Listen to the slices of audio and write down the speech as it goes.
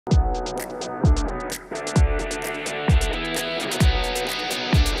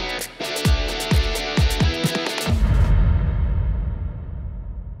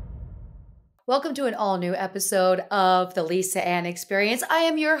Welcome to an all-new episode of the Lisa Ann Experience. I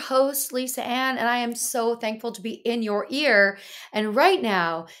am your host, Lisa Ann, and I am so thankful to be in your ear. And right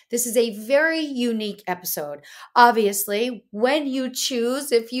now, this is a very unique episode. Obviously,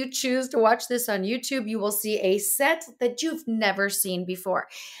 if you choose to watch this on YouTube, you will see a set that you've never seen before.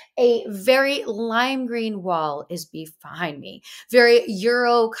 A very lime green wall is behind me. Very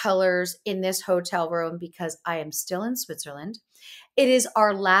Euro colors in this hotel room because I am still in Switzerland. It is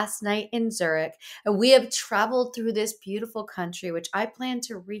our last night in Zurich, and we have traveled through this beautiful country, which I plan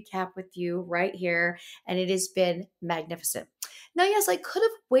to recap with you right here, and it has been magnificent. Now, yes, I could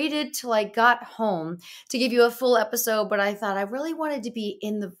have waited till I got home to give you a full episode, but I thought I really wanted to be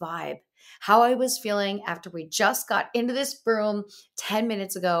in the vibe, how I was feeling after we just got into this room 10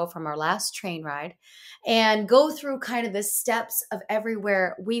 minutes ago from our last train ride, and go through kind of the steps of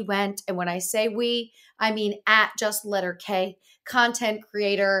everywhere we went. And when I say we, I mean at just letter K, content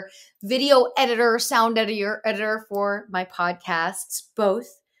creator, video editor, sound editor for my podcasts, both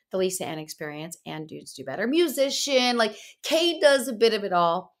the Lisa Ann Experience and Dudes Do Better, musician. Like Kay does a bit of it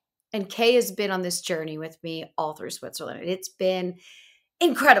all. And Kay has been on this journey with me all through Switzerland. It's been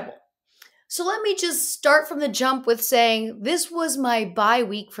incredible. So let me just start from the jump with saying this was my bye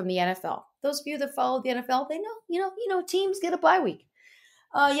week from the NFL. Those of you that follow the NFL, they know, teams get a bye week.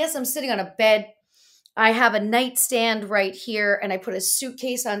 Yes, I'm sitting on a bed. I have a nightstand right here, and I put a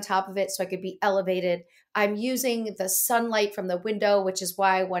suitcase on top of it so I could be elevated. I'm using the sunlight from the window, which is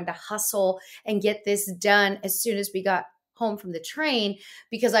why I wanted to hustle and get this done as soon as we got home from the train,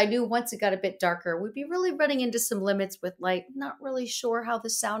 because I knew once it got a bit darker, we'd be really running into some limits with light. Not really sure how the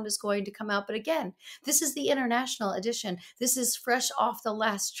sound is going to come out. But again, this is the international edition. This is fresh off the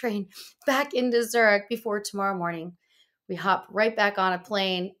last train back into Zurich before tomorrow morning. We hop right back on a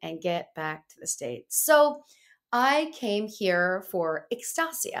plane and get back to the States. So I came here for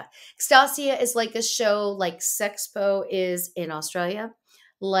Extasia. Extasia is like a show like Sexpo is in Australia,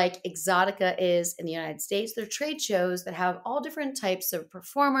 like Exotica is in the United States. They're trade shows that have all different types of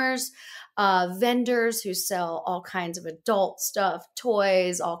performers, vendors who sell all kinds of adult stuff,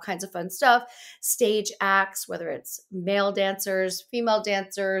 toys, all kinds of fun stuff, stage acts, whether it's male dancers, female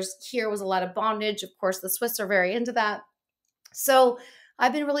dancers. Here was a lot of bondage. Of course, the Swiss are very into that. So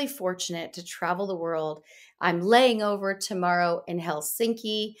I've been really fortunate to travel the world. I'm laying over tomorrow in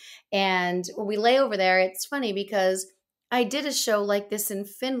Helsinki. And when we lay over there, it's funny because I did a show like this in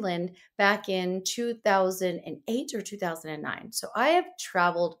Finland back in 2008 or 2009. So I have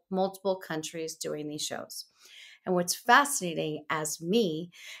traveled multiple countries doing these shows. And what's fascinating as me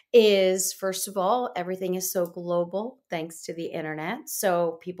is, first of all, everything is so global thanks to the internet.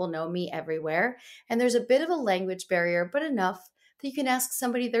 So people know me everywhere. And there's a bit of a language barrier, but enough that you can ask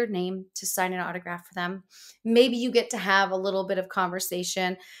somebody their name to sign an autograph for them. Maybe you get to have a little bit of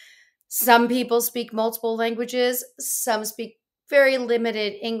conversation. Some people speak multiple languages. Some speak very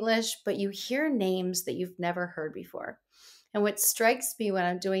limited English, but you hear names that you've never heard before. And what strikes me when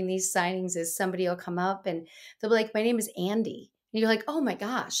I'm doing these signings is somebody will come up and they'll be like, my name is Andy. And you're like, oh my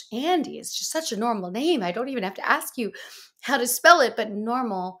gosh, Andy is just such a normal name. I don't even have to ask you how to spell it, but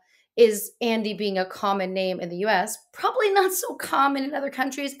normal is Andy being a common name in the US, probably not so common in other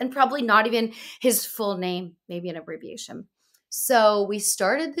countries, and probably not even his full name, maybe an abbreviation. So we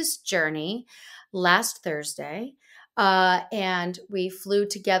started this journey last Thursday, and we flew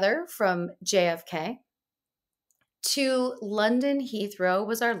together from JFK to London Heathrow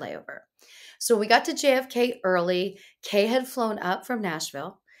was our layover. So we got to JFK early. Kay had flown up from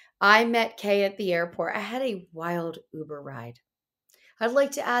Nashville. I met Kay at the airport. I had a wild Uber ride. I'd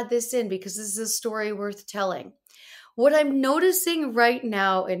like to add this in because this is a story worth telling. What I'm noticing right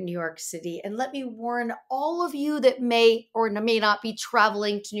now in New York City, and let me warn all of you that may or may not be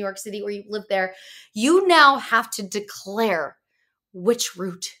traveling to New York City or you live there, you now have to declare which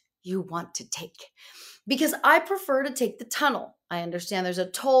route you want to take. Because I prefer to take the tunnel. I understand there's a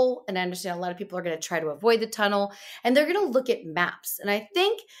toll, and I understand a lot of people are going to try to avoid the tunnel, and they're going to look at maps. And I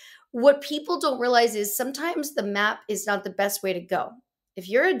think what people don't realize is sometimes the map is not the best way to go. If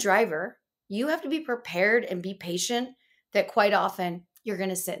you're a driver, you have to be prepared and be patient that quite often you're going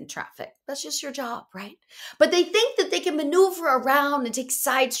to sit in traffic. That's just your job, right? But they think that they can maneuver around and take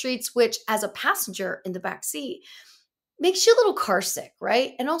side streets, which as a passenger in the back seat, makes you a little car sick,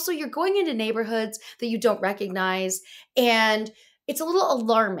 right? And also you're going into neighborhoods that you don't recognize, and it's a little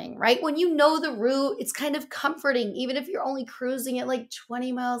alarming, right? When you know the route, it's kind of comforting. Even if you're only cruising at like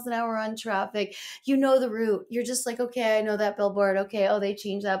 20 miles an hour on traffic, you know the route. You're just like, okay, I know that billboard. Okay, oh, they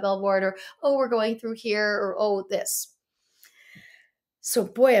changed that billboard, or oh, we're going through here, or oh, this. So,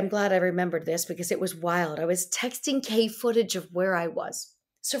 boy, I'm glad I remembered this because it was wild. I was texting Kay footage of where I was.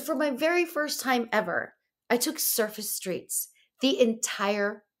 So, for my very first time ever, I took surface streets, the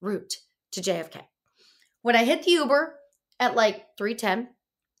entire route to JFK. When I hit the Uber at like 3:10,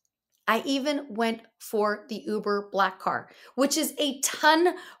 I even went for the Uber black car, which is a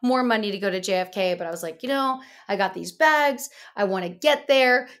ton more money to go to JFK. But I was like, I got these bags. I want to get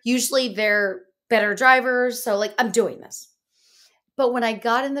there. Usually they're better drivers. So, like, I'm doing this. But when I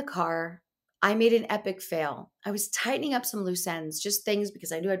got in the car, I made an epic fail. I was tightening up some loose ends, just things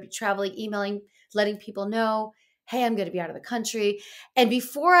because I knew I'd be traveling, emailing, letting people know, hey, I'm going to be out of the country. And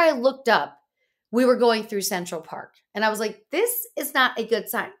before I looked up, we were going through Central Park. And I was like, this is not a good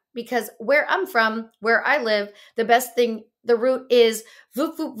sign because where I'm from, where I live, the best thing, the route is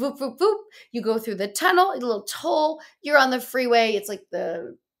voop, voop, voop, voop, voop. You go through the tunnel, a little toll, you're on the freeway. It's like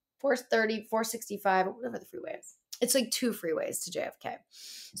the 430, 465, or whatever the freeway is. It's like 2 freeways to JFK.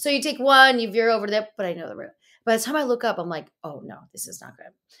 So you take one, you veer over there, but I know the route. By the time I look up, I'm like, oh no, this is not good.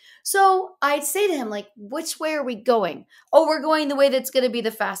 So I'd say to him, like, which way are we going? Oh, we're going the way that's going to be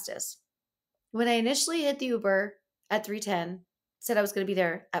the fastest. When I initially hit the Uber at 3:10, said I was going to be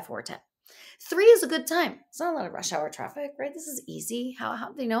there at 4:10. 3 is a good time. It's not a lot of rush hour traffic, right? This is easy. How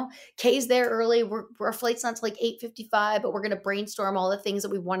Kay's there early. Our flight's not to like 8:55, but we're going to brainstorm all the things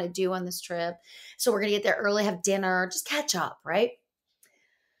that we want to do on this trip. So we're going to get there early, have dinner, just catch up, right?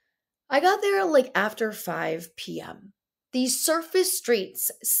 I got there like after 5 p.m. These surface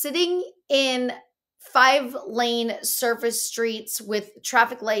streets, sitting in 5-lane surface streets with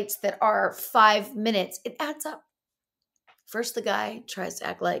traffic lights that are 5 minutes, it adds up. First, the guy tries to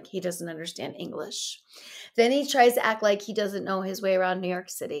act like he doesn't understand English. Then he tries to act like he doesn't know his way around New York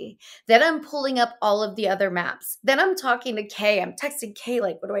City. Then I'm pulling up all of the other maps. Then I'm talking to Kay. I'm texting Kay,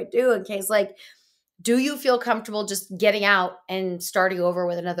 like, what do I do? And Kay's like, do you feel comfortable just getting out and starting over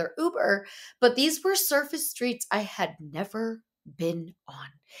with another Uber? But these were surface streets I had never been on.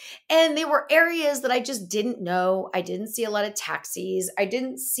 And they were areas that I just didn't know. I didn't see a lot of taxis. I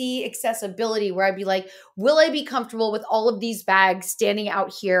didn't see accessibility where I'd be like, will I be comfortable with all of these bags standing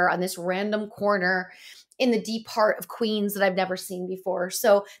out here on this random corner in the deep heart of Queens that I've never seen before?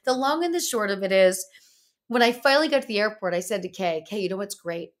 So the long and the short of it is, when I finally got to the airport, I said to Kay, you know what's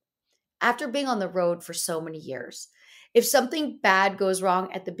great? After being on the road for so many years, if something bad goes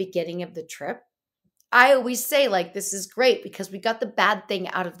wrong at the beginning of the trip, I always say, like, this is great because we got the bad thing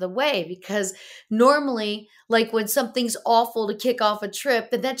out of the way. Because normally, like, when something's awful to kick off a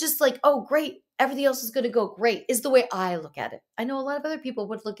trip, then that's just like, oh, great, everything else is going to go great, is the way I look at it. I know a lot of other people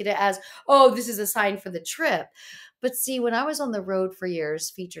would look at it as, oh, this is a sign for the trip. But see, when I was on the road for years,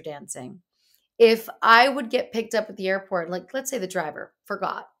 feature dancing, if I would get picked up at the airport, like, let's say the driver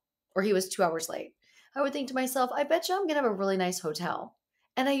forgot or he was 2 hours late, I would think to myself, I bet you I'm going to have a really nice hotel.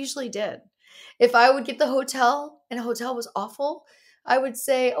 And I usually did. If I would get the hotel and a hotel was awful, I would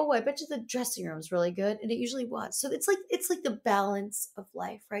say, oh, I bet you the dressing room is really good. And it usually was. So it's like the balance of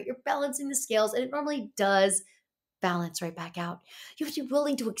life, right? You're balancing the scales and it normally does balance right back out. You have to be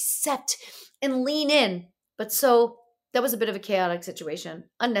willing to accept and lean in. But so that was a bit of a chaotic situation,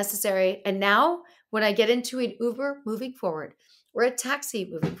 unnecessary. And now when I get into an Uber moving forward or a taxi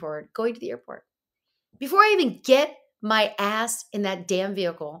moving forward, going to the airport, before I even get my ass in that damn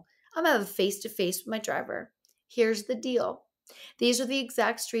vehicle, I'm going to have a face-to-face with my driver. Here's the deal. These are the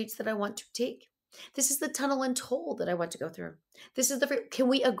exact streets that I want to take. This is the tunnel and toll that I want to go through. Can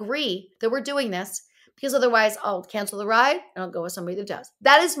we agree that we're doing this? Because otherwise I'll cancel the ride and I'll go with somebody that does.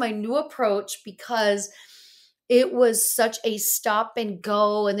 That is my new approach because it was such a stop and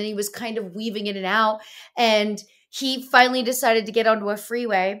go. And then he was kind of weaving in and out. And he finally decided to get onto a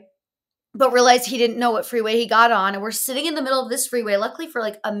freeway, but realized he didn't know what freeway he got on. And we're sitting in the middle of this freeway. Luckily for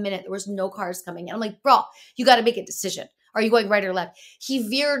like a minute, there was no cars coming. And I'm like, bro, you got to make a decision. Are you going right or left? He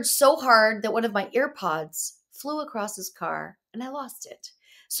veered so hard that one of my AirPods flew across his car and I lost it.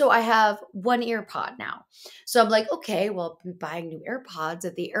 So I have one AirPod now. So I'm like, okay, well, I'll be buying new AirPods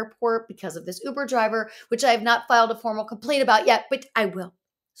at the airport because of this Uber driver, which I have not filed a formal complaint about yet, but I will.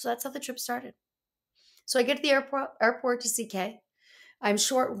 So that's how the trip started. So I get to the airport to see Kay. I'm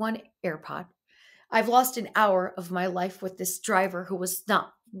short one AirPod. I've lost an hour of my life with this driver who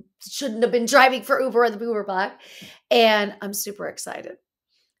shouldn't have been driving for Uber or the Uber Black. And I'm super excited.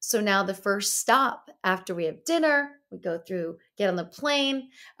 So now the first stop after we have dinner, we go through, get on the plane.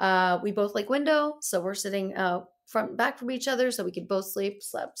 We both like window. So we're sitting front and back from each other so we could both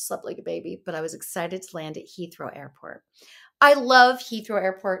slept like a baby. But I was excited to land at Heathrow Airport. I love Heathrow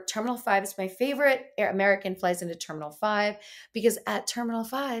Airport. Terminal 5 is my favorite. American flies into Terminal 5 because at Terminal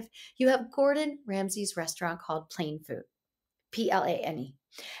 5, you have Gordon Ramsay's restaurant called Plain Food. Plane.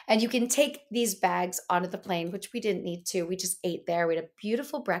 And you can take these bags onto the plane, which we didn't need to. We just ate there. We had a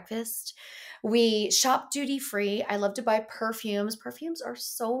beautiful breakfast. We shopped duty free. I love to buy perfumes. Perfumes are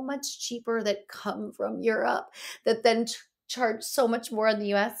so much cheaper that come from Europe that then charge so much more in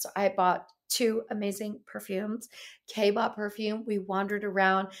the US. So I bought two amazing perfumes. Kay bought perfume. We wandered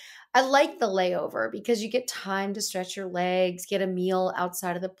around. I like the layover because you get time to stretch your legs, get a meal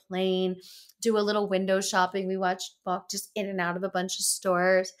outside of the plane, do a little window shopping. We walked just in and out of a bunch of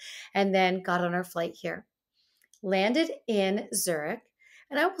stores and then got on our flight here. Landed in Zurich.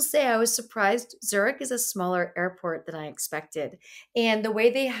 And I will say I was surprised. Zurich is a smaller airport than I expected. And the way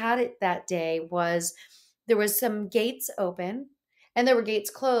they had it that day was there was some gates open and there were gates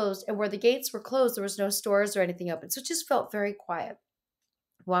closed. And where the gates were closed, there was no stores or anything open. So it just felt very quiet.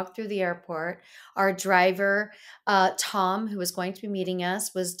 Walked through the airport. Our driver, Tom, who was going to be meeting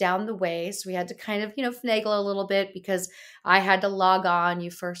us, was down the way. So we had to kind of, finagle a little bit because I had to log on.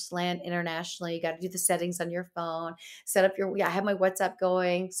 You first land internationally. You got to do the settings on your phone, I have my WhatsApp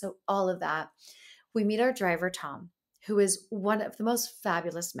going. So all of that. We meet our driver, Tom, who is one of the most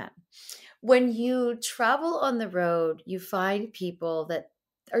fabulous men. When you travel on the road, you find people that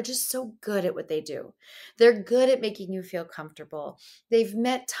are just so good at what they do. They're good at making you feel comfortable. They've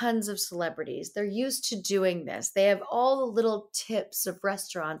met tons of celebrities. They're used to doing this. They have all the little tips of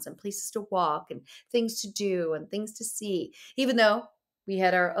restaurants and places to walk and things to do and things to see. Even though we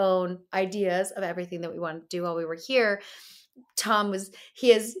had our own ideas of everything that we wanted to do while we were here,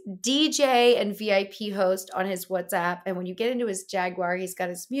 he is DJ and VIP host on his WhatsApp. And when you get into his Jaguar, he's got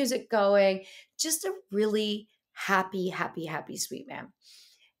his music going. Just a really happy, happy, happy, sweet man.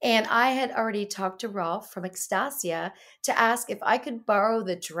 And I had already talked to Rolf from Extasia to ask if I could borrow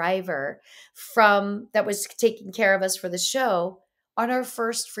the driver that was taking care of us for the show on our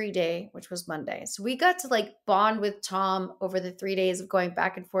first free day, which was Monday. So we got to bond with Tom over the 3 days of going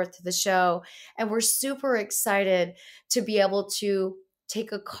back and forth to the show. And we're super excited to be able to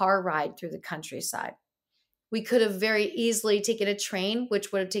take a car ride through the countryside. We could have very easily taken a train,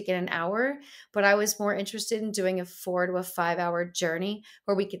 which would have taken an hour, but I was more interested in doing a 4 to 5 hour journey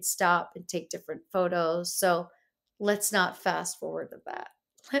where we could stop and take different photos. So let's not fast forward to that.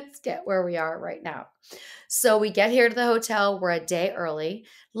 Let's get where we are right now. So we get here to the hotel. We're a day early.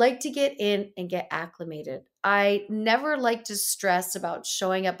 Like to get in and get acclimated. I never like to stress about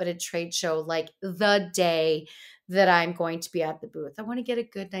showing up at a trade show like the day that I'm going to be at the booth. I want to get a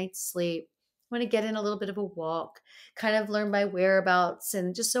good night's sleep. I want to get in a little bit of a walk, kind of learn my whereabouts.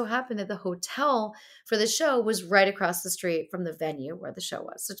 And just so happened that the hotel for the show was right across the street from the venue where the show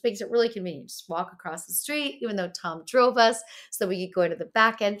was. So it makes it really convenient. Just walk across the street, even though Tom drove us so we could go into the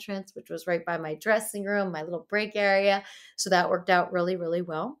back entrance, which was right by my dressing room, my little break area. So that worked out really, really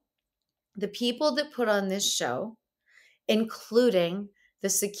well. The people that put on this show, including the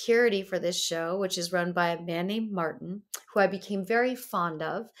security for this show, which is run by a man named Martin, who I became very fond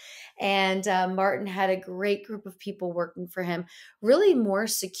of. And Martin had a great group of people working for him, really more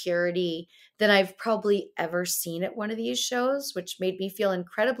security than I've probably ever seen at one of these shows, which made me feel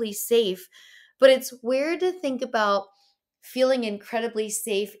incredibly safe. But it's weird to think about feeling incredibly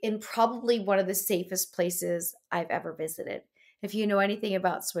safe in probably one of the safest places I've ever visited. If you know anything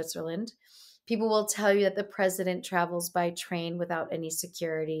about Switzerland, people will tell you that the president travels by train without any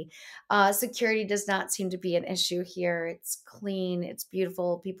security. Security does not seem to be an issue here. It's clean. It's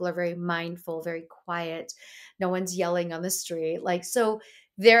beautiful. People are very mindful, very quiet. No one's yelling on the street. So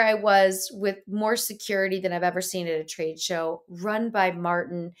there I was with more security than I've ever seen at a trade show, run by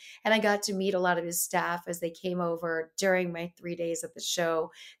Martin. And I got to meet a lot of his staff as they came over during my 3 days at the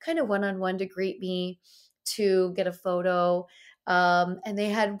show, kind of one-on-one to greet me, to get a photo. And they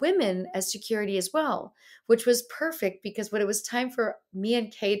had women as security as well, which was perfect because when it was time for me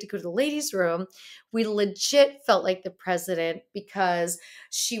and Kay to go to the ladies' room, we legit felt like the president because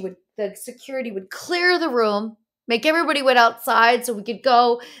the security would clear the room, make everybody went outside so we could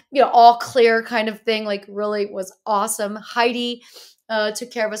go, all clear kind of thing. Really was awesome. Heidi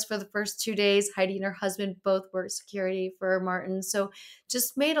took care of us for the first 2 days. Heidi and her husband both worked security for Martin. So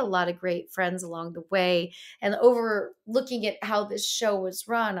just made a lot of great friends along the way. And over looking at how this show was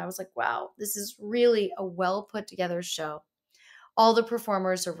run, I was like, wow, this is really a well put together show. All the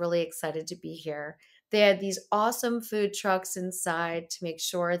performers are really excited to be here. They had these awesome food trucks inside to make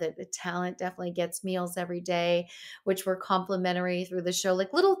sure that the talent definitely gets meals every day, which were complimentary through the show,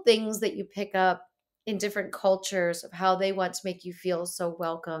 little things that you pick up in different cultures of how they want to make you feel so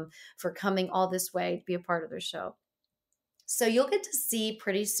welcome for coming all this way to be a part of their show. So you'll get to see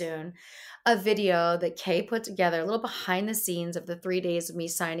pretty soon a video that Kay put together, a little behind the scenes of the 3 days of me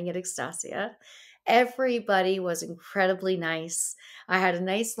signing at Extasia. Everybody was incredibly nice. I had a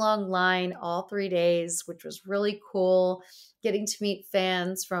nice long line all 3 days, which was really cool. Getting to meet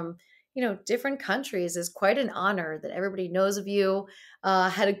fans from, different countries is quite an honor that everybody knows of you.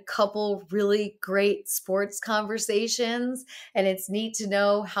 Had a couple really great sports conversations, and it's neat to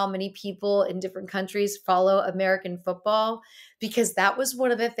know how many people in different countries follow American football, because that was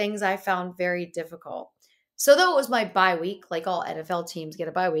one of the things I found very difficult. So though it was my bye week, like all NFL teams get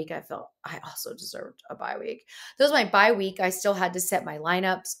a bye week, I felt I also deserved a bye week. That was my bye week. I still had to set my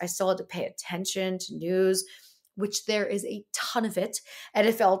lineups. I still had to pay attention to news, which there is a ton of it.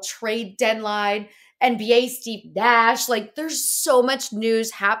 NFL trade deadline, NBA Steve Nash, like there's so much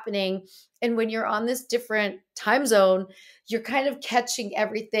news happening. And when you're on this different time zone, you're kind of catching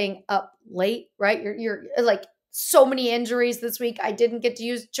everything up late, right? You're like so many injuries this week. I didn't get to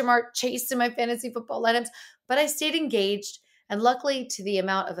use Jamar Chase in my fantasy football lineups, but I stayed engaged. And luckily, to the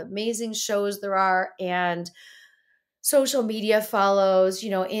amount of amazing shows there are and social media follows,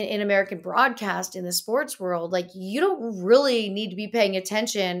 in American broadcast in the sports world, like you don't really need to be paying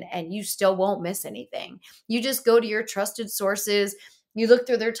attention and you still won't miss anything. You just go to your trusted sources. You look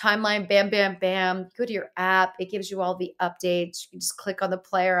through their timeline, bam, bam, bam, go to your app. It gives you all the updates. You just click on the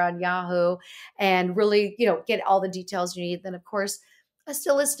player on Yahoo and really, get all the details you need. Then, of course, I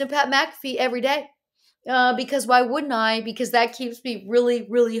still listen to Pat McAfee every day. Because why wouldn't I? Because that keeps me really,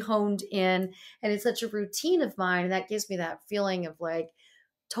 really honed in. And it's such a routine of mine. And that gives me that feeling of like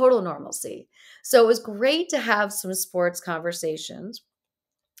total normalcy. So it was great to have some sports conversations.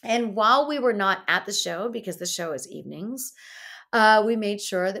 And while we were not at the show, because the show is evenings, we made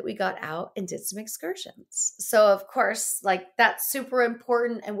sure that we got out and did some excursions. So, of course, like that's super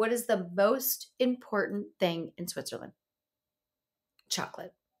important. And what is the most important thing in Switzerland?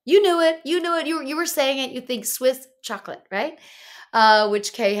 Chocolate. You knew it. You knew it. You were saying it. You think Swiss chocolate, right?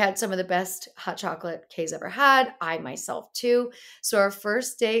 Which Kay had some of the best hot chocolate Kay's ever had. I myself too. So our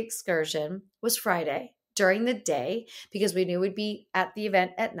first day excursion was Friday during the day because we knew we'd be at the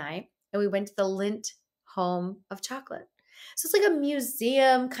event at night. And we went to the Lindt Home of Chocolate. So it's like a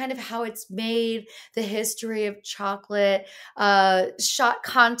museum, kind of how it's made, the history of chocolate, shot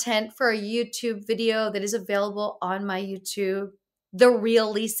content for a YouTube video that is available on my YouTube. The Real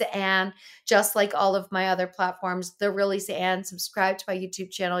Lisa Ann, just like all of my other platforms, The Real Lisa Ann. Subscribe to my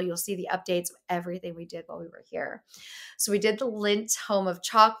YouTube channel. You'll see the updates of everything we did while we were here. So we did the Lindt Home of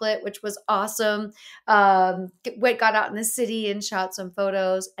Chocolate, which was awesome. Got out in the city and shot some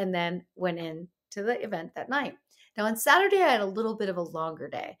photos and then went in to the event that night. Now on Saturday, I had a little bit of a longer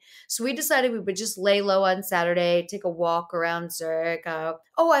day. So we decided we would just lay low on Saturday, take a walk around Zurich.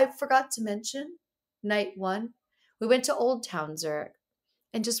 I forgot to mention night one. We went to Old Town Zurich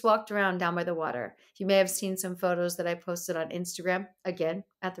and just walked around down by the water. You may have seen some photos that I posted on Instagram, again,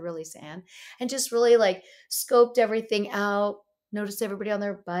 at the Release Ann, and just really like scoped everything out, noticed everybody on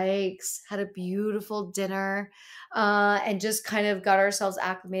their bikes, had a beautiful dinner, and just kind of got ourselves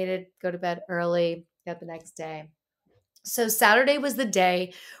acclimated, go to bed early, got the next day. So Saturday was the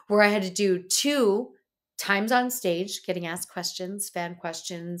day where I had to do 2 times on stage, getting asked questions, fan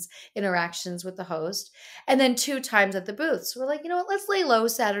questions, interactions with the host, and then 2 times at the booth. So we're like, you know what, let's lay low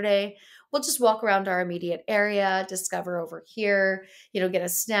Saturday. We'll just walk around our immediate area, discover over here, get a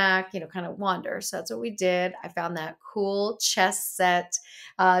snack, kind of wander. So that's what we did. I found that cool chess set,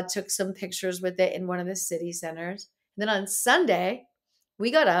 took some pictures with it in one of the city centers. And then on Sunday,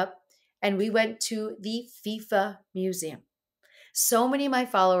 we got up and we went to the FIFA Museum. So many of my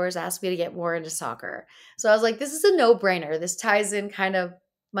followers asked me to get more into soccer. So I was like, this is a no-brainer. This ties in kind of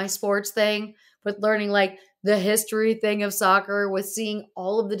my sports thing with learning like the history thing of soccer, with seeing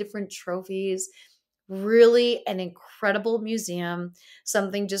all of the different trophies. Really an incredible museum,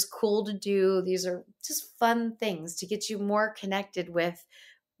 something just cool to do. These are just fun things to get you more connected with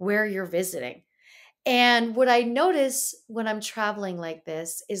where you're visiting. And what I notice when I'm traveling like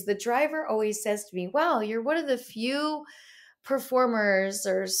this is the driver always says to me, wow, you're one of the few performers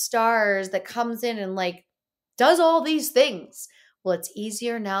or stars that comes in and like does all these things. Well, it's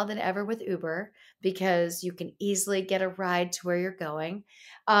easier now than ever with Uber because you can easily get a ride to where you're going.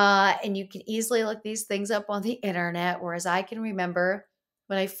 And you can easily look these things up on the internet. Whereas I can remember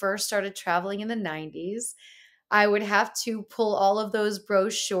when I first started traveling in the 90s, I would have to pull all of those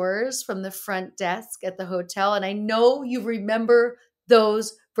brochures from the front desk at the hotel. And I know you remember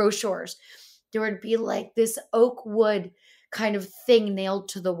those brochures. There would be like this oak wood kind of thing nailed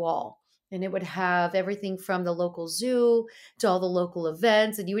to the wall. And it would have everything from the local zoo to all the local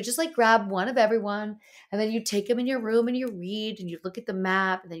events. And you would just like grab one of everyone. And then you take them in your room and you read and you look at the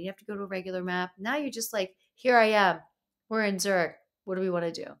map. And then you have to go to a regular map. Now you're just like, here I am. We're in Zurich. What do we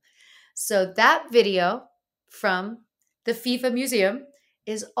want to do? So that video from the FIFA Museum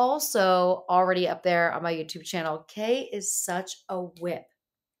is also already up there on my YouTube channel. Kay is such a whip.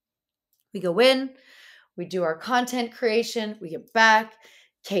 We go in, we do our content creation, we get back.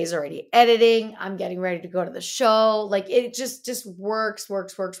 Kay's already editing. I'm getting ready to go to the show. Like it just works.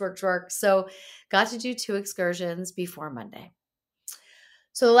 So got to do 2 excursions before Monday.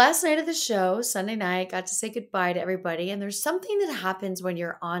 So the last night of the show, Sunday night, got to say goodbye to everybody. And there's something that happens when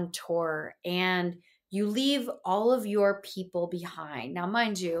you're on tour and you leave all of your people behind. Now,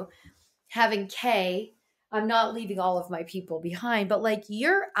 mind you, having Kay, I'm not leaving all of my people behind, but like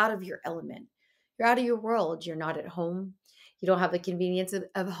you're out of your element. You're out of your world. You're not at home. You don't have the convenience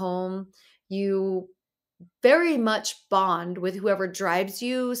of home. You very much bond with whoever drives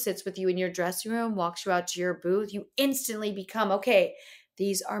you, sits with you in your dressing room, walks you out to your booth. You instantly become, okay,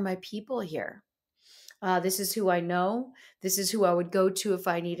 these are my people here. This is who I know. This is who I would go to if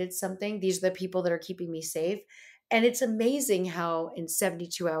I needed something. These are the people that are keeping me safe. And it's amazing how in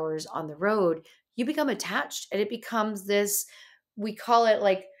 72 hours on the road, you become attached and it becomes this, we call it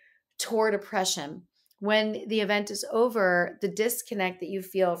like tour depression. When the event is over, the disconnect that you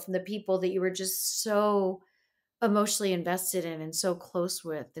feel from the people that you were just so emotionally invested in and so close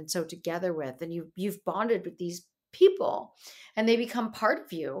with and so together with, and you've bonded with these people and they become part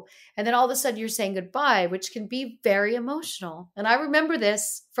of you, and then all of a sudden you're saying goodbye, which can be very emotional. And I remember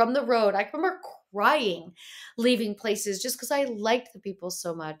this from the road. I remember crying leaving places just because I liked the people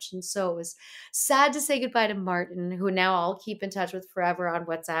so much. And so it was sad to say goodbye to Martin, who now I'll keep in touch with forever on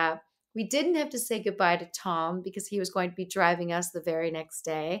WhatsApp. We didn't have to say goodbye to Tom because he was going to be driving us the very next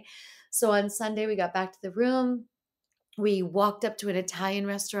day. So on Sunday, we got back to the room. We walked up to an Italian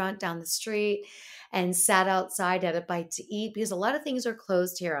restaurant down the street and sat outside, had a bite to eat because a lot of things are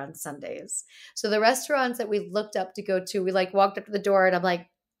closed here on Sundays. So the restaurants that we looked up to go to, we like walked up to the door and I'm like,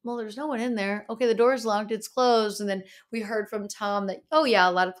 well, there's no one in there. Okay, the door's locked, it's closed. And then we heard from Tom that, oh yeah,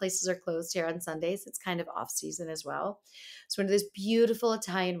 a lot of places are closed here on Sundays. It's kind of off season as well. So we went to this beautiful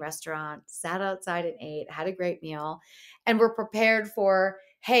Italian restaurant, sat outside and ate, had a great meal, and we're prepared for,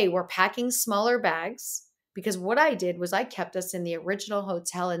 hey, we're packing smaller bags. Because what I did was I kept us in the original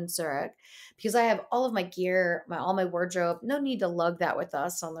hotel in Zurich because I have all of my gear, all my wardrobe. No need to lug that with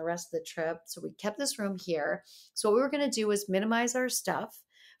us on the rest of the trip. So we kept this room here. So what we were going to do was minimize our stuff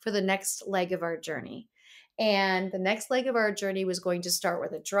for the next leg of our journey. And the next leg of our journey was going to start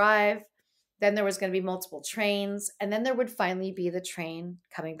with a drive. Then there was going to be multiple trains. And then there would finally be the train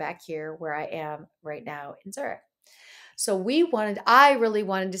coming back here where I am right now in Zurich. So I really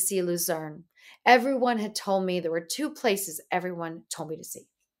wanted to see Luzerne. Everyone had told me there were 2 places everyone told me to see: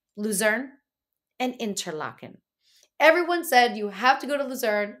 Luzerne and Interlaken. Everyone said, you have to go to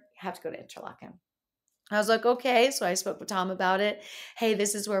Luzerne, you have to go to Interlaken. I was like, okay. So I spoke with Tom about it. Hey,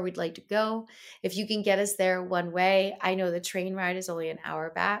 this is where we'd like to go. If you can get us there one way, I know the train ride is only an hour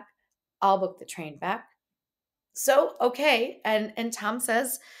back. I'll book the train back. So, okay. And Tom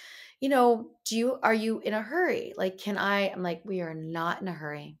says, are you in a hurry? Like, I'm like, we are not in a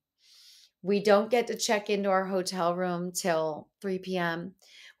hurry. We don't get to check into our hotel room till 3 p.m.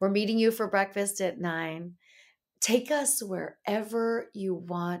 We're meeting you for breakfast at 9. Take us wherever you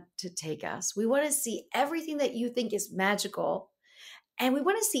want to take us. We want to see everything that you think is magical. And we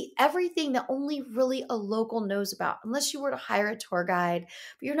want to see everything that only really a local knows about, unless you were to hire a tour guide.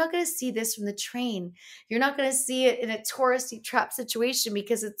 But you're not going to see this from the train. You're not going to see it in a touristy trap situation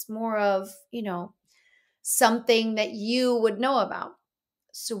because it's more of, something that you would know about.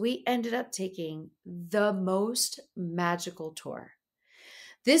 So we ended up taking the most magical tour.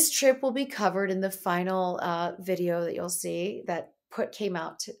 This trip will be covered in the final video that you'll see that put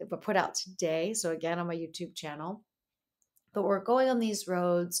out today. So again, on my YouTube channel. But we're going on these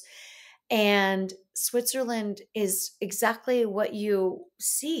roads, and Switzerland is exactly what you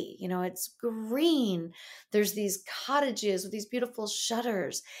see. It's green. There's these cottages with these beautiful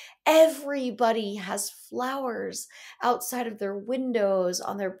shutters. Everybody has flowers outside of their windows,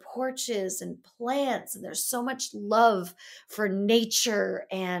 on their porches, and plants. And there's so much love for nature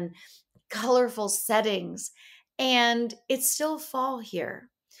and colorful settings. And it's still fall here.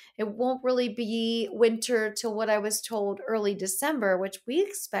 It won't really be winter till what I was told early December, which we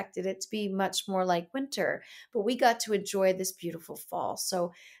expected it to be much more like winter, but we got to enjoy this beautiful fall.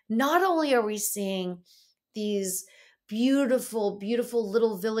 So not only are we seeing these beautiful, beautiful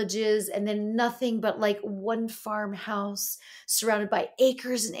little villages, and then nothing but like one farmhouse surrounded by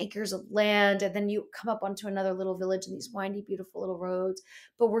acres and acres of land. And then you come up onto another little village and these windy, beautiful little roads.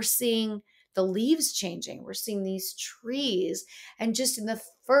 But we're seeing the leaves changing. We're seeing these trees. And just in the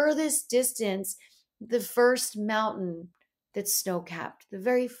furthest distance, the first mountain that's snow capped, the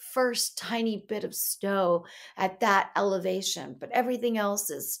very first tiny bit of snow at that elevation. But everything else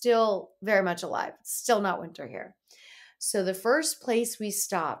is still very much alive. It's still not winter here. So the first place we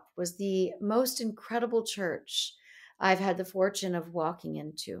stopped was the most incredible church I've had the fortune of walking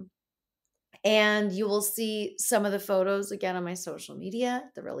into. And you will see some of the photos again on my social media,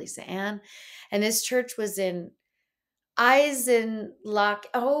 the real Lisa Ann. And this church was in Eisenloch.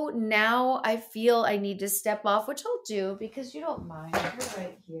 Oh, now I feel I need to step off, which I'll do because you don't mind. You're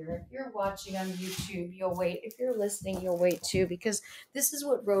right here. If you're watching on YouTube, you'll wait. If you're listening, you'll wait too, because this is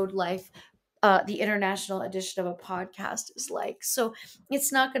what road life, the international edition of a podcast, is like. So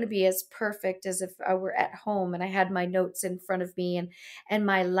it's not going to be as perfect as if I were at home and I had my notes in front of me and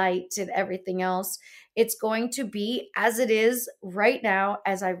my light and everything else. It's going to be as it is right now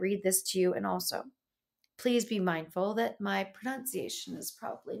as I read this to you. And also, please be mindful that my pronunciation is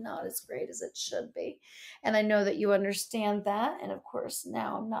probably not as great as it should be. And I know that you understand that. And of course,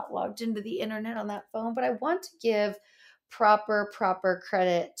 now I'm not logged into the internet on that phone, but I want to give proper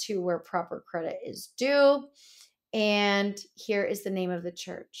credit to where proper credit is due. And here is the name of the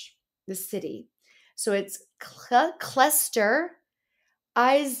church, the city. So it's Klester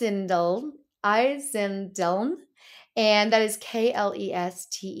Eisendeln, and that is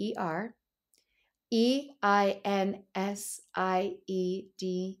Klester. Einsiedelen.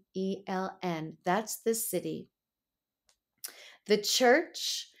 That's the city. The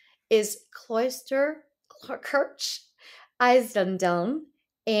church is Kloster Kirch Eisendeln,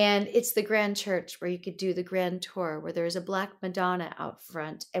 and it's the grand church where you could do the grand tour, where there's a Black Madonna out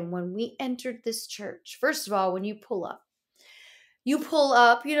front. And when we entered this church, first of all, when you pull up, you're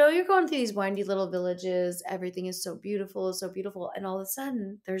going through these windy little villages. Everything is so beautiful, so beautiful. And all of a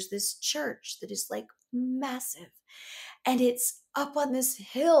sudden, there's this church that is like massive. And it's up on this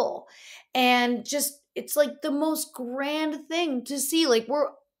hill. And just, it's like the most grand thing to see. Like, we're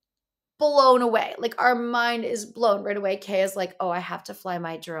blown away. Like, our mind is blown right away. Kay is like, oh, I have to fly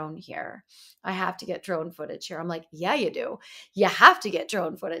my drone here. I have to get drone footage here. I'm like, yeah, you do. You have to get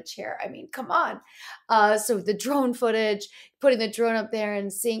drone footage here. I mean, come on. So the drone footage, putting the drone up there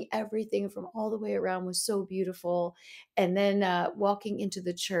and seeing everything from all the way around was so beautiful. And then walking into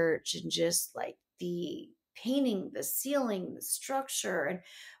the church and just like the painting, the ceiling, the structure. And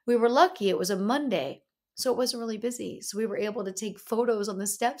we were lucky. It was a Monday. So it wasn't really busy. So we were able to take photos on the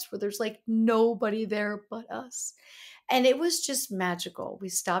steps where there's like nobody there but us. And it was just magical. We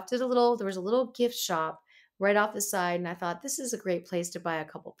stopped at there was a little gift shop right off the side. And I thought, this is a great place to buy a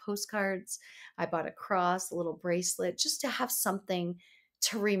couple postcards. I bought a cross, a little bracelet, just to have something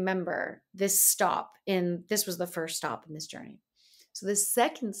to remember this was the first stop in this journey. So the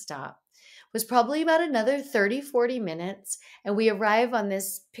second stop was probably about another 30, 40 minutes. And we arrive on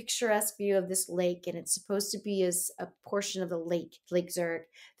this picturesque view of this lake. And it's supposed to be a portion of the Lake Zurich,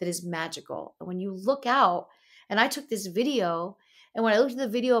 that is magical. And when you look out, and I took this video, and when I looked at the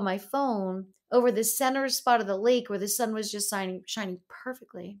video on my phone, over the center spot of the lake where the sun was just shining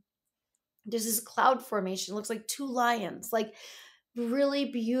perfectly, there's this cloud formation. It looks like two lions, like really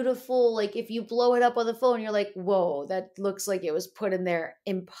beautiful. Like, if you blow it up on the phone, you're like, whoa, that looks like it was put in there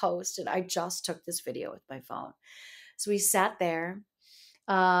in post. And I just took this video with my phone. So we sat there,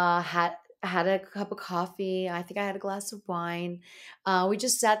 had a cup of coffee. I think I had a glass of wine. We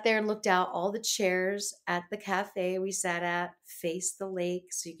just sat there and looked out. All the chairs at the cafe we sat at faced the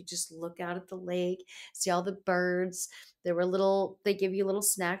lake. So you could just look out at the lake, see all the birds. They give you little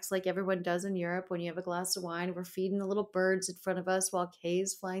snacks like everyone does in Europe when you have a glass of wine. We're feeding the little birds in front of us while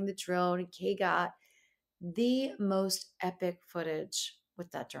Kay's flying the drone. And Kay got the most epic footage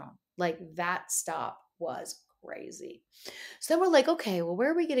with that drone. Like, that stop was crazy. So then we're like, okay, well,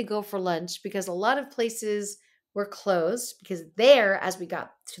 where are we going to go for lunch? Because a lot of places were closed, because there, as we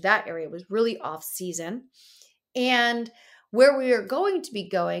got to that area, was really off season. And where we are going to be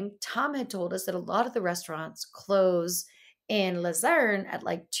going, Tom had told us that a lot of the restaurants close in Luzerne at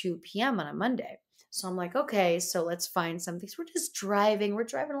like 2 p.m. on a Monday. So I'm like, okay, so let's find something. So we're just driving. We're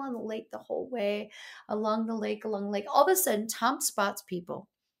driving along the lake the whole way, along the lake. All of a sudden, Tom spots people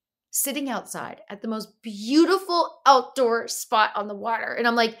sitting outside at the most beautiful outdoor spot on the water. And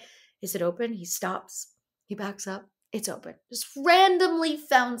I'm like, is it open? He stops. He backs up. It's open. Just randomly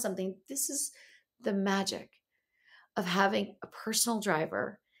found something. This is the magic of having a personal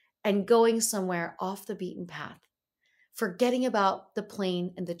driver and going somewhere off the beaten path. forgetting about the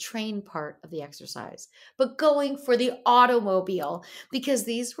plane and the train part of the exercise, but going for the automobile because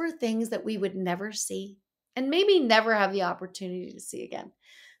these were things that we would never see and maybe never have the opportunity to see again.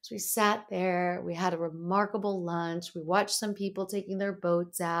 So we sat there, we had a remarkable lunch, we watched some people taking their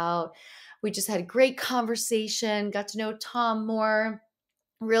boats out. We just had a great conversation, got to know Tom more,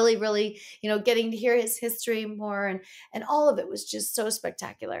 really, getting to hear his history more, and all of it was just so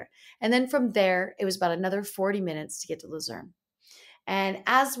spectacular. And then from there, it was about another 40 minutes to get to Luzerne. And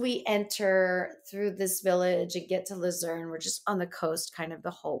as we enter through this village and get to Luzerne, we're just on the coast kind of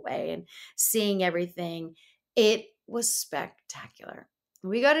the whole way and seeing everything. It was spectacular.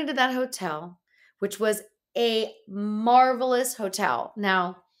 We got into that hotel, which was a marvelous hotel.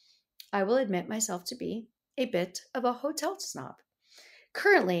 Now, I will admit myself to be a bit of a hotel snob.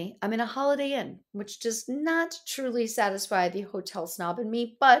 Currently, I'm in a Holiday Inn, which does not truly satisfy the hotel snob in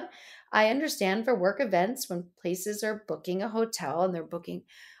me, but I understand for work events when places are booking a hotel and they're booking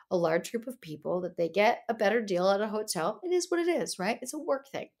a large group of people that they get a better deal at a hotel. It is what it is, right? It's a work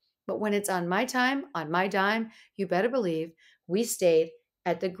thing. But when it's on my time, on my dime, you better believe we stayed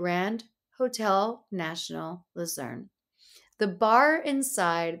at the Grand Hotel National Luzerne. The bar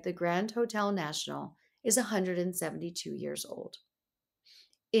inside the Grand Hotel National is 172 years old.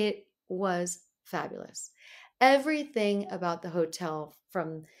 It was fabulous. Everything about the hotel,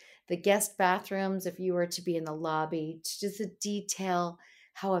 from the guest bathrooms, if you were to be in the lobby, to just the detail,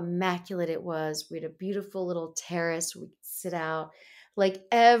 how immaculate it was. We had a beautiful little terrace where we could sit out, like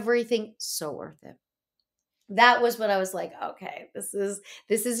everything, so worth it. That was when I was like, okay, this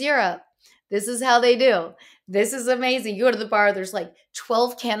is Europe. This is how they do. This is amazing. You go to the bar, there's like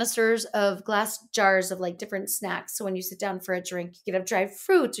 12 canisters of glass jars of like different snacks. So when you sit down for a drink, you can have dried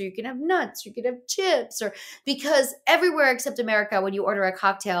fruits, or you can have nuts, or you can have chips, or because everywhere except America, when you order a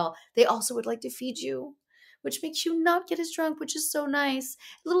cocktail, they also would like to feed you, which makes you not get as drunk, which is so nice.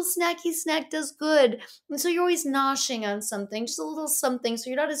 A little snacky snack does good. And so you're always noshing on something, just a little something. So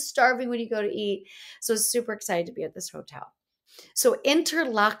you're not as starving when you go to eat. So super excited to be at this hotel. So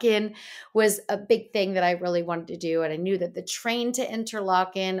Interlaken was a big thing that I really wanted to do. And I knew that the train to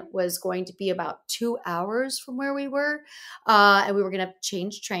Interlaken was going to be about 2 hours from where we were. And we were going to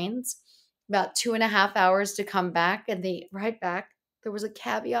change trains, about 2.5 hours to come back. And the ride back, there was a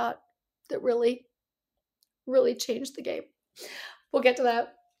caveat that really changed the game. We'll get to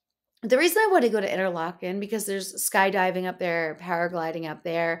that. The reason I want to go to Interlaken, because there's skydiving up there, paragliding up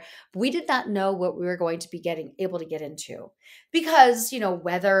there. We did not know what we were going to be getting able to get into because,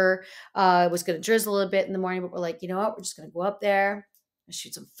 weather was going to drizzle a little bit in the morning, but we're like, you know what? We're just going to go up there,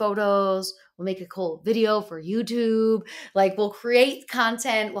 shoot some photos. We'll make a cool video for YouTube. Like, we'll create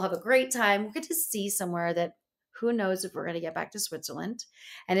content. We'll have a great time. We'll get to see somewhere that who knows if we're going to get back to Switzerland.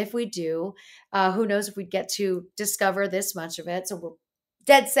 And if we do, who knows if we'd get to discover this much of it. So we're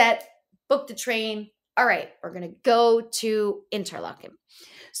dead set, book the train. All right, we're going to go to Interlaken.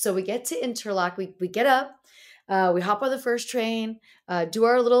 So we get to Interlaken. We get up, we hop on the first train, do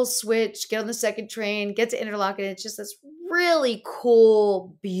our little switch, get on the second train, get to Interlaken. It's just this really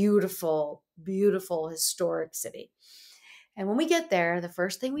cool, beautiful, beautiful historic city. And when we get there, the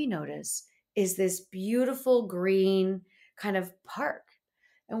first thing we notice is this beautiful green kind of park.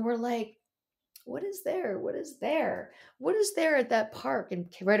 And we're like, what is there? What is there? What is there at that park?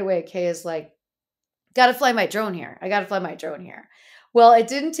 And right away, Kay is like, got to fly my drone here. I got to fly my drone here. Well, it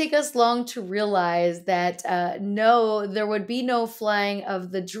didn't take us long to realize that no, there would be no flying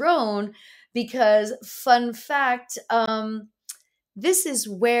of the drone because, fun fact, this is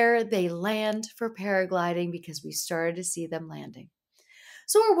where they land for paragliding because we started to see them landing.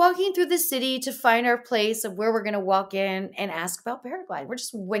 So we're walking through the city to find our place of where we're going to walk in and ask about paragliding. We're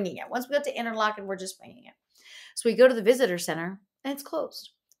just winging it. Once we got to Interlaken, we're just winging it. So we go to the visitor center and it's closed.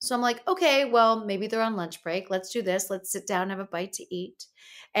 So I'm like, okay, well, maybe they're on lunch break. Let's do this. Let's sit down, have a bite to eat.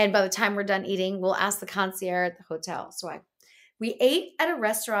 And by the time we're done eating, we'll ask the concierge at the hotel. So we ate at a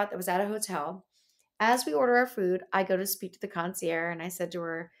restaurant that was at a hotel. As we order our food, I go to speak to the concierge and I said to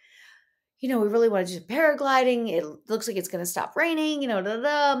her, we really want to do paragliding. It looks like it's going to stop raining, da, da,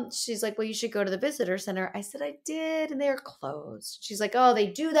 da. She's like, well, you should go to the visitor center. I said, I did, and they're closed. She's like, oh, they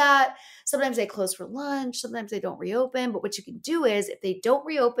do that. Sometimes they close for lunch. Sometimes they don't reopen. But what you can do is if they don't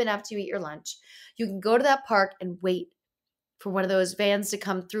reopen after you eat your lunch, you can go to that park and wait for one of those vans to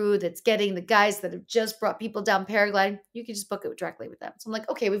come through that's getting the guys that have just brought people down paragliding. You can just book it directly with them. So I'm like,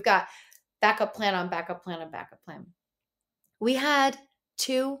 okay, we've got backup plan on backup plan on backup plan. We had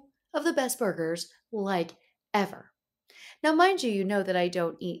 2 of the best burgers like ever. Now, mind you, you know that I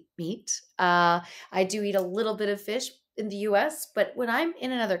don't eat meat. I do eat a little bit of fish, in the US, but when I'm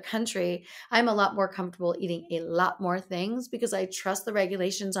in another country, I'm a lot more comfortable eating a lot more things because I trust the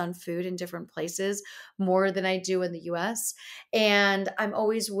regulations on food in different places more than I do in the US. And I'm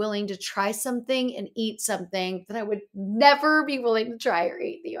always willing to try something and eat something that I would never be willing to try or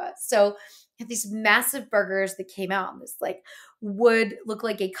eat in the US. So I had these massive burgers that came out, and this like wood look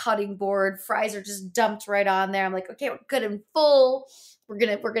like a cutting board. Fries are just dumped right on there. I'm like, okay, we're good and full. We're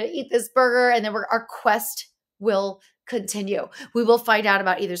gonna eat this burger, and then our quest will continue. We will find out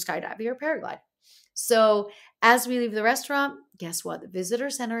about either skydiving or paragliding. So as we leave the restaurant, guess what? The visitor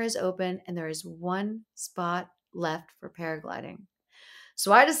center is open, and there is one spot left for paragliding.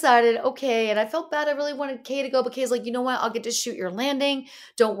 So I decided, okay, and I felt bad. I really wanted Kay to go, but Kay's like, you know what? I'll get to shoot your landing.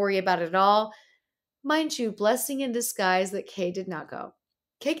 Don't worry about it at all. Mind you, blessing in disguise that Kay did not go.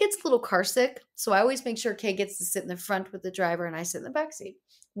 Kay gets a little car sick, so I always make sure Kay gets to sit in the front with the driver and I sit in the back seat.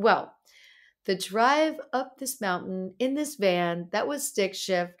 Well, the drive up this mountain in this van that was stick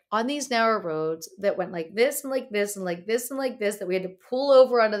shift on these narrow roads that went like this and like this and like this and like this, that we had to pull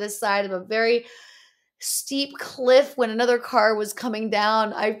over onto the side of a very steep cliff when another car was coming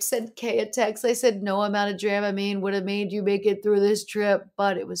down. I sent Kay a text. I said, no amount of Dramamine would have made you make it through this trip,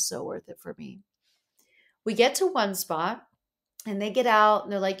 but it was so worth it for me. We get to one spot and they get out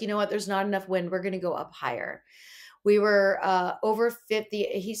and they're like, you know what? There's not enough wind. We're going to go up higher. We were over 50.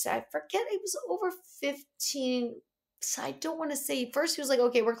 He said, I forget, it was over 15. So I don't want to say, first he was like,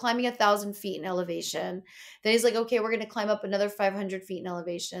 okay, we're climbing 1,000 feet in elevation. Then he's like, okay, we're going to climb up another 500 feet in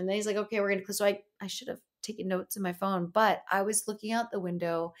elevation. Then he's like, okay, we're going to, so I should have taken notes in my phone, but I was looking out the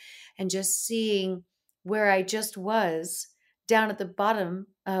window and just seeing where I just was down at the bottom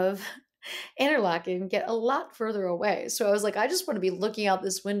of Interlaken get a lot further away. So I was like, I just want to be looking out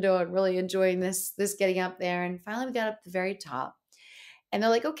this window and really enjoying this getting up there. And finally we got up to the very top. And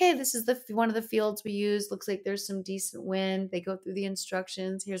they're like, okay, this is one of the fields we use. Looks like there's some decent wind. They go through the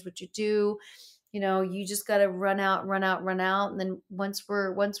instructions. Here's what you do. You know, you just got to run out, run out, run out. And then once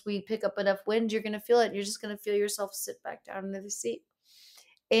we pick up enough wind, you're going to feel it. And you're just going to feel yourself sit back down into the seat.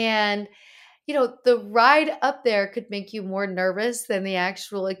 And you know, the ride up there could make you more nervous than the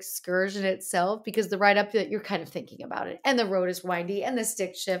actual excursion itself, because the ride up there, you're kind of thinking about it. And the road is windy and the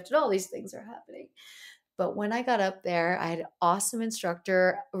stick shift and all these things are happening. But when I got up there, I had an awesome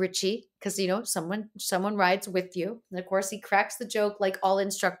instructor, Richie, because, you know, someone rides with you. And of course, he cracks the joke like all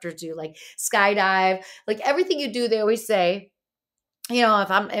instructors do, like skydive, like everything you do, they always say, you know,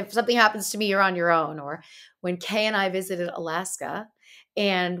 if something happens to me, you're on your own. Or when Kay and I visited Alaska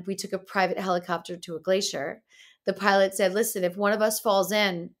and we took a private helicopter to a glacier, the pilot said, listen, if one of us falls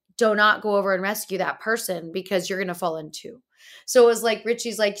in, do not go over and rescue that person because you're going to fall in too. So it was like,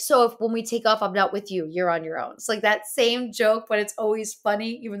 Richie's like, so if when we take off, I'm not with you, you're on your own. It's like that same joke, but it's always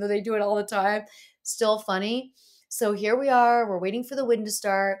funny, even though they do it all the time, still funny. So here we are, we're waiting for the wind to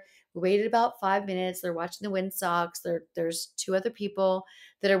start. We waited about 5 minutes. They're watching the windsocks. There's two other people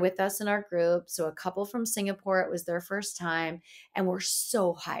that are with us in our group. So a couple from Singapore, it was their first time. And we're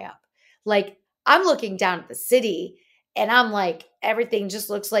so high up. Like I'm looking down at the city and I'm like, everything just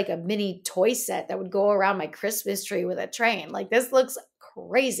looks like a mini toy set that would go around my Christmas tree with a train. Like this looks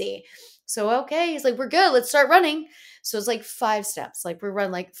crazy. So, okay. He's like, we're good. Let's start running. So it's like 5 steps. Like we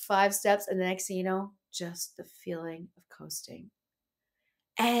run like 5 steps. And the next thing you know, just the feeling of coasting.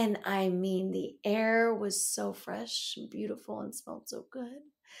 And I mean, the air was so fresh and beautiful and smelled so good.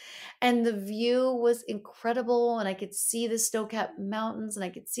 And the view was incredible. And I could see the snow-capped mountains and I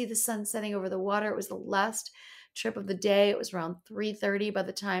could see the sun setting over the water. It was the last trip of the day. It was around 3:30 by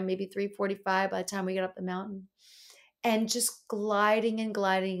the time, maybe 3:45 by the time we got up the mountain. And just gliding and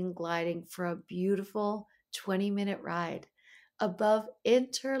gliding and gliding for a beautiful 20-minute ride above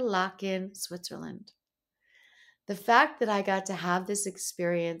Interlaken, Switzerland. The fact that I got to have this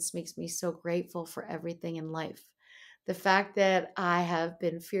experience makes me so grateful for everything in life. The fact that I have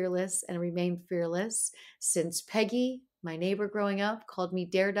been fearless and remain fearless since Peggy, my neighbor growing up, called me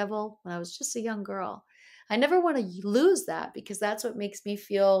Daredevil when I was just a young girl. I never want to lose that because that's what makes me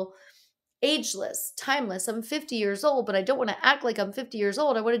feel ageless, timeless. I'm 50 years old, but I don't want to act like I'm 50 years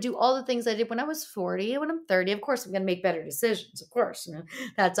old. I want to do all the things I did when I was 40 and when I'm 30. Of course, I'm going to make better decisions. Of course, you know,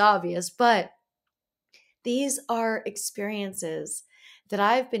 that's obvious. But these are experiences that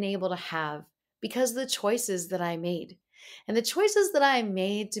I've been able to have because of the choices that I made. And the choices that I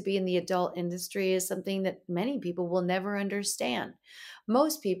made to be in the adult industry is something that many people will never understand.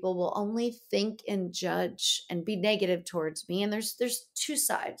 Most people will only think and judge and be negative towards me. And there's 2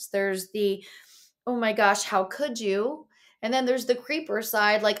 sides. There's the, oh my gosh, how could you? And then there's the creeper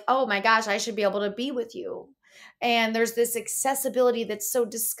side, like, oh my gosh, I should be able to be with you. And there's this accessibility that's so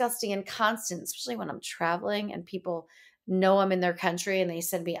disgusting and constant, especially when I'm traveling and people know I'm in their country and they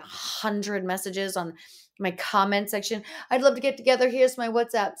send me 100 messages on my comment section. I'd love to get together. Here's my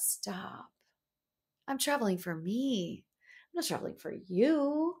WhatsApp. Stop. I'm traveling for me. I'm not traveling for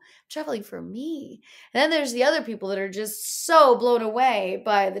you. I'm traveling for me. And then there's the other people that are just so blown away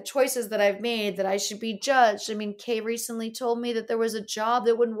by the choices that I've made that I should be judged. I mean, Kay recently told me that there was a job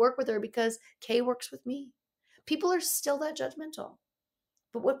that wouldn't work with her because Kay works with me. People are still that judgmental.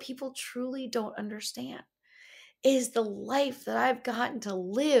 But what people truly don't understand is the life that I've gotten to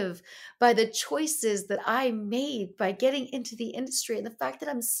live by the choices that I made by getting into the industry, and the fact that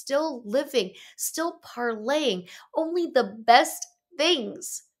I'm still living, still parlaying only the best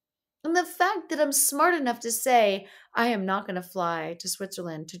things. And the fact that I'm smart enough to say, I am not going to fly to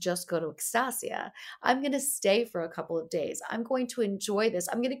Switzerland to just go to Extasia. I'm going to stay for a couple of days. I'm going to enjoy this.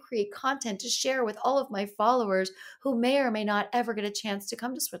 I'm going to create content to share with all of my followers who may or may not ever get a chance to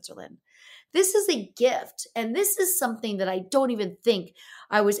come to Switzerland. This is a gift. And this is something that I don't even think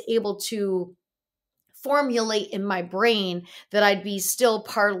I was able to formulate in my brain, that I'd be still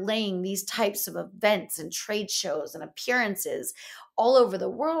parlaying these types of events and trade shows and appearances all over the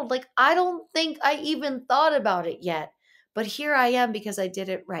world. Like, I don't think I even thought about it yet. But here I am because I did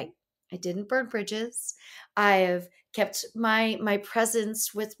it right. I didn't burn bridges. I've kept my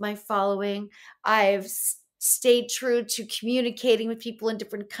presence with my following. I've stayed true to communicating with people in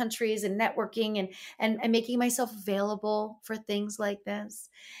different countries and networking and making myself available for things like this,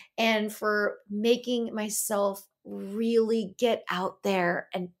 and for making myself really get out there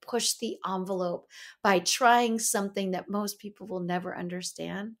and push the envelope by trying something that most people will never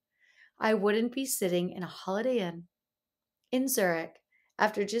understand. I wouldn't be sitting in a Holiday Inn in Zurich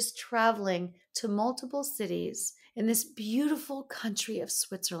after just traveling to multiple cities in this beautiful country of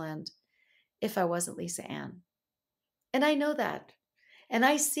Switzerland if I wasn't Lisa Ann. And I know that. And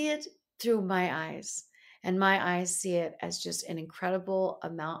I see it through my eyes. And my eyes see it as just an incredible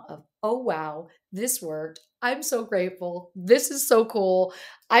amount of, oh, wow, this worked. I'm so grateful. This is so cool.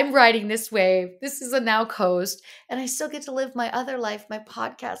 I'm riding this wave. This is a now coast. And I still get to live my other life, my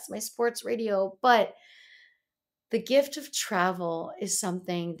podcast, my sports radio. But the gift of travel is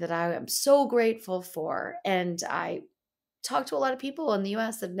something that I am so grateful for. And I talk to a lot of people in the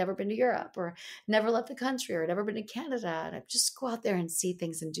US that have never been to Europe or never left the country or never been to Canada. And I just go out there and see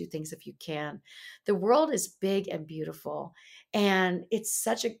things and do things if you can. The world is big and beautiful. And it's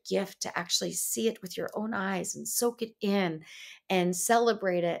such a gift to actually see it with your own eyes and soak it in and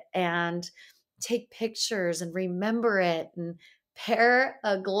celebrate it and take pictures and remember it, and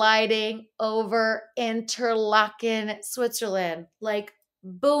paragliding over Interlaken, Switzerland. Like,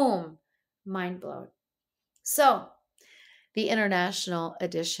 boom, mind blown. So, the international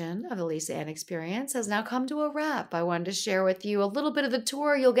edition of the Lisa Ann Experience has now come to a wrap. I wanted to share with you a little bit of the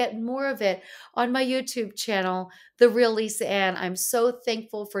tour. You'll get more of it on my YouTube channel, The Real Lisa Ann. I'm so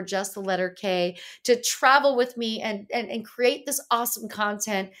thankful for Just the Letter K to travel with me and create this awesome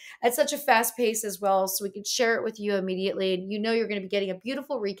content at such a fast pace as well, so we can share it with you immediately. And you know you're going to be getting a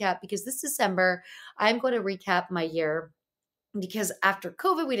beautiful recap, because this December, I'm going to recap my year. Because after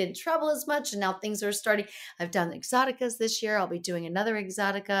COVID, we didn't travel as much, and now things are starting. I've done Exoticas this year. I'll be doing another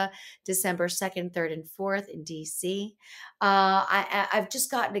Exotica December 2nd, 3rd, and 4th in DC. I've just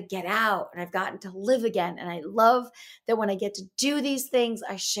gotten to get out, and I've gotten to live again. And I love that when I get to do these things,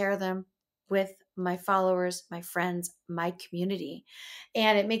 I share them with my followers, my friends, my community.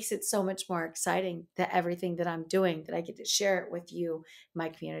 And it makes it so much more exciting, that everything that I'm doing, that I get to share it with you, my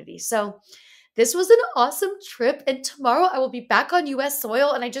community. So this was an awesome trip, and tomorrow I will be back on US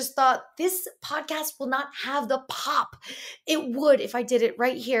soil. And I just thought, this podcast will not have the pop it would if I did it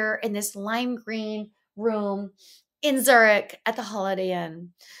right here in this lime green room in Zurich at the Holiday Inn.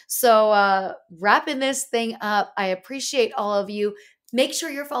 So wrapping this thing up, I appreciate all of you. Make sure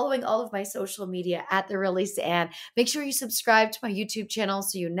you're following all of my social media at The Real Lisa Ann. Make sure you subscribe to my YouTube channel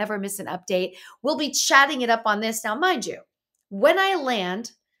so you never miss an update. We'll be chatting it up on this. Now, mind you, when I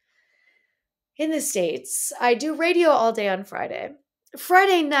land in the States, I do radio all day on Friday.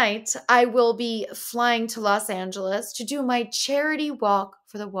 Friday night, I will be flying to Los Angeles to do my charity walk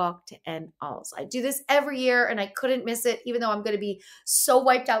for the Walk to End Alls. I do this every year, and I couldn't miss it, even though I'm going to be so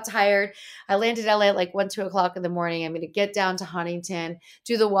wiped out tired. I landed LA at like 1, 2 o'clock in the morning. I'm going to get down to Huntington,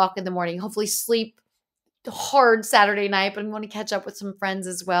 do the walk in the morning, hopefully sleep hard Saturday night, but I want to catch up with some friends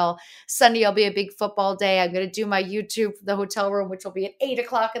as well. Sunday, I'll be a big football day. I'm going to do my YouTube from the hotel room, which will be at 8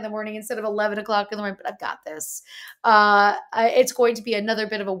 o'clock in the morning instead of 11 o'clock in the morning, but I've got this. It's going to be another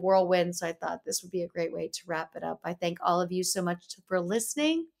bit of a whirlwind, so I thought this would be a great way to wrap it up. I thank all of you so much for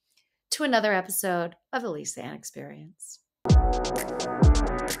listening to another episode of the Lisa Ann Experience.